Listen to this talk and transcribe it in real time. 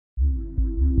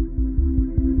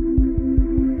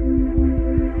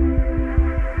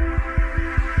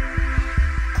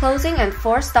closing and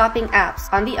force stopping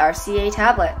apps on the RCA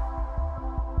tablet.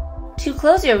 To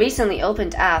close your recently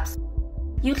opened apps,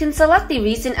 you can select the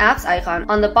Recent Apps icon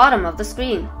on the bottom of the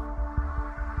screen.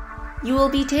 You will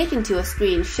be taken to a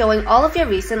screen showing all of your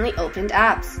recently opened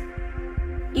apps.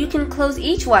 You can close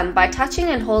each one by touching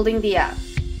and holding the app,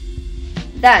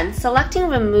 then selecting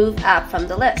Remove App from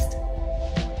the list,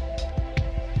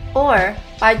 or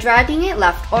by dragging it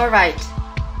left or right.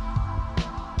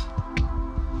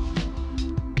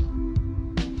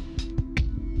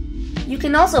 You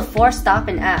can also force stop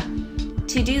an app.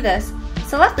 To do this,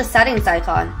 select the Settings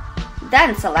icon,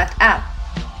 then select App.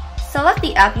 Select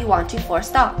the app you want to force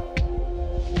stop.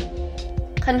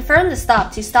 Confirm the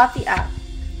stop to stop the app.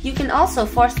 You can also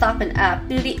force stop an app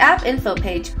through the App Info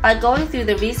page by going through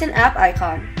the Recent App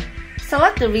icon.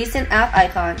 Select the Recent App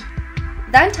icon,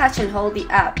 then touch and hold the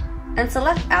app, and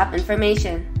select App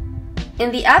Information. In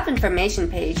the App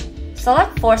Information page,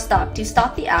 select Force Stop to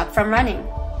stop the app from running.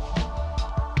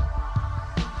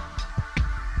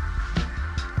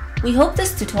 We hope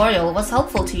this tutorial was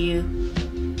helpful to you.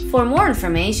 For more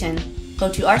information,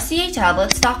 go to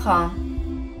rcatablets.com.